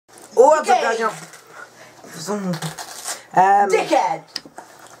what's up, guys? Dickhead!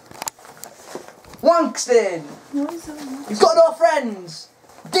 Wankston! You've got no friends!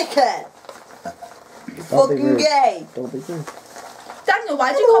 Dickhead! You're fucking gay! Don't be rude. Daniel,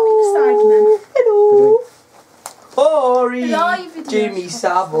 why did you copy the side, man? Hello! Hori! Live videos. Jimmy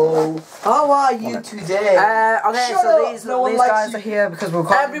Savile! How are you today? Okay, Shut so up. these No one likes guys you. are here because we're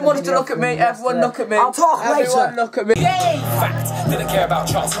calling Everyone to look at me, everyone look at me. I'll talk Everyone later. look at me. Fact, didn't care about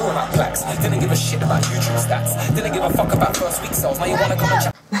charts or about plaques. Didn't give a shit about YouTube stats. Didn't give a fuck about first week sales. Now you wanna come and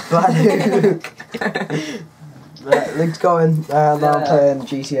chat. Right, Luke's going, and I'm playing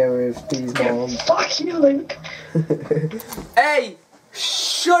GTA with Dee's mom. Fuck you, Luke. Hey!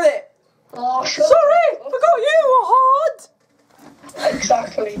 Shut it! Oh, shut Sorry! Forgot you were hard!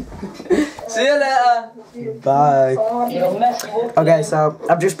 Exactly. See you later! Bye. Oh, you're messing up. Okay, so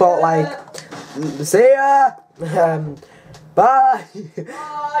I've just bought like, see ya. Bye.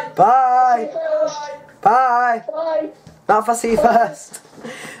 Bye. Bye. Bye. Not if I see you first.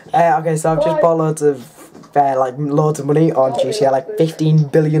 Okay, so I've just bought loads of loads of money on GTA, like 15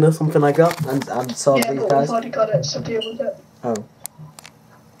 billion or something like that, and sold Yeah, these but guys. we've already got it, so deal with it. Oh.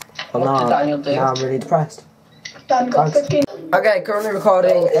 Well, What did now, Daniel do? now I'm really depressed. Dan got 15. Okay, currently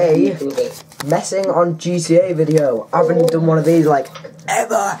recording a messing on GTA video. I haven't done one of these like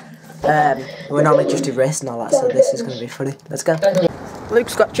ever. We normally just do race and all that, so this is going to be funny. Let's go.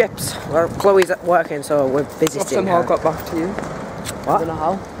 Luke's got chips. Well, Chloe's at working, so we're visiting Somehow her. got back to you. What? I don't know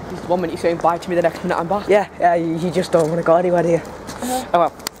how. Just 1 minute you're saying bye to me, the next minute I'm back. Yeah, you just don't want to go anywhere, do you? Oh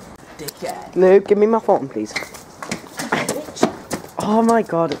well. Dickhead. Luke, give me my phone, please. Oh my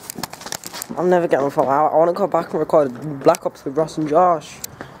god. I'm never getting my phone. I want to go back and record Black Ops with Ross and Josh.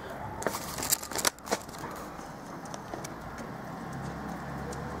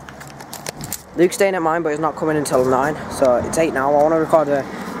 Luke's staying at mine, but he's not coming until 9, so it's 8 now. I want to record a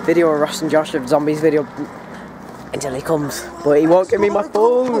video of Ross and Josh of Zombies video until he comes, but he won't give me my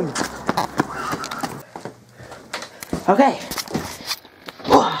phone. Okay.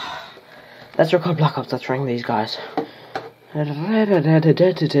 Let's record Black Ops. Let's ring these guys.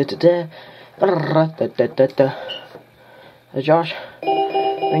 Josh.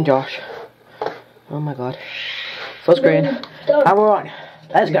 Ring Josh. Oh my god. Full screen. And we're on.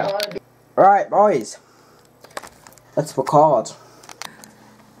 Let's go. Right, boys. Let's record.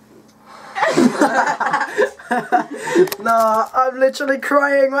 No, I'm literally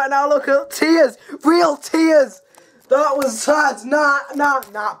crying right now. Look at tears. Real tears. That was sad. Nah,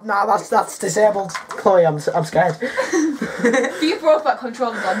 that's disabled. Chloe, I'm scared. You broke that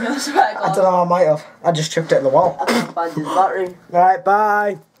controller, Daniel, I swear to I God. don't know, I might have. I just chucked it in the wall. Find his battery. Right,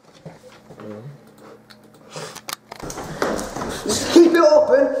 bye. Just keep it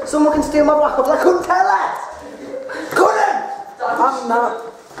open. Someone can steal my Black Ops. I couldn't tell it. Couldn't.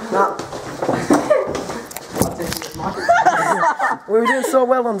 Nah. We were doing so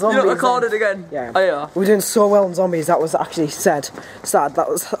well on zombies. You not recorded again? Yeah. Oh yeah. We were doing so well on zombies. That was actually sad. That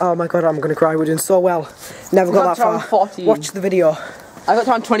was. Oh my god, I'm gonna cry. We're doing so well. Never got that to round far. 14. Watch the video. I got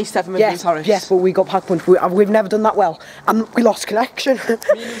to around 27 with Yes, Harris. yes, but we got pack punch. We've never done that well, and we lost connection.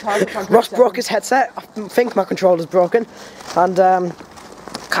 Ross broke his headset. I think my controller's broken, and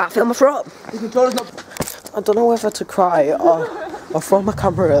can't feel my throat. The controller's not. I don't know whether to cry or throw my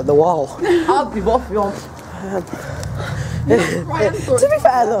camera at the wall. I'll be both of you. To be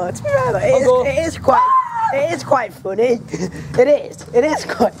fair though, it is quite funny. It is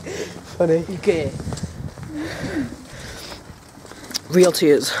quite funny. Okay. Real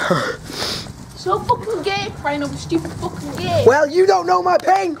tears. So fucking gay, crying over stupid fucking gay. Well, you don't know my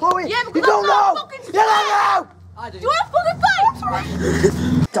pain, Chloe. Yeah, because you don't I'm not know. fucking You don't know. I do. Do I fucking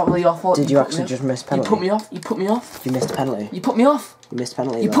fight? Doubly your fault. Did you put actually me just off. miss You penalty? put me off. You put me off. You missed a penalty. You put me off. You missed a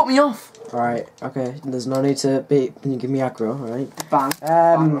penalty. You though. put me off. Alright, okay. There's no need to be. Can you give me aggro, alright? Bang.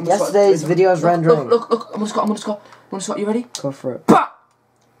 Yesterday's video's rendering. Look. I'm gonna score. You ready? Go for it. Bah!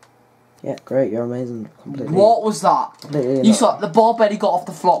 Yeah, great. You're amazing. Completely. What was that? Completely You not- saw the ball barely got off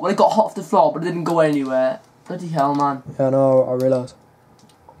the floor. Well, it got hot off the floor, but it didn't go anywhere. Bloody hell, man. Yeah, no, I realise.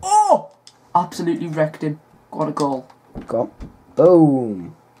 Oh! Absolutely wrecked him. Got a goal. Go.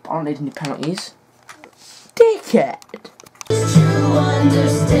 Boom. I don't need any penalties. Dickhead.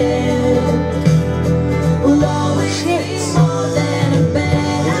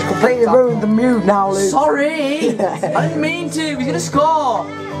 Completely ruined the mood now, Luke. Sorry! I didn't mean to. He's gonna score.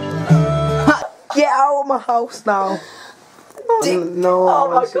 Get out of my house now. No. Oh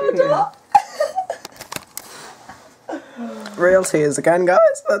my god. Real tears again, guys.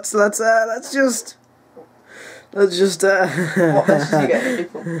 Let's just. What message are you getting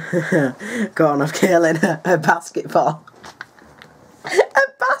people? Go on, I'm killing a basketball. A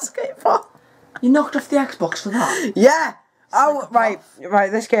basketball. You knocked off the Xbox for that? Yeah! Oh, right,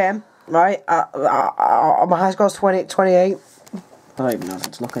 this game, right, my high score's 28. I don't even know if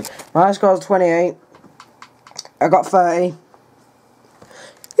it's looking. My high score's 28. I got 30.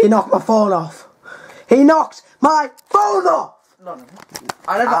 He knocked my phone off. He knocked my phone off!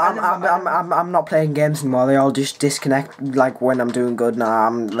 I'm not playing games anymore. They all just disconnect, like, when I'm doing good. Nah,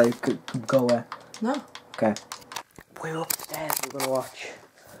 I'm like, go away. No. Okay. We're upstairs. We're gonna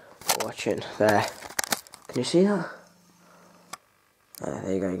watching there. Can you see that?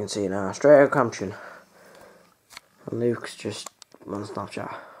 There you go. You can see it now. Straight out of Crampton. And Luke's just on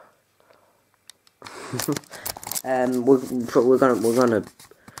Snapchat. We're gonna.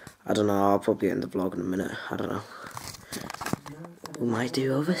 I don't know. I'll probably end the vlog in a minute. I don't know. We might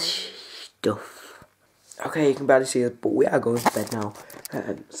do other stuff. Okay, you can barely see us, but we are going to bed now.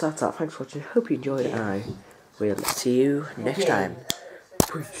 So that's that. Thanks for watching. Hope you enjoyed it, and I will see you next time.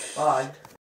 Peace. Bye.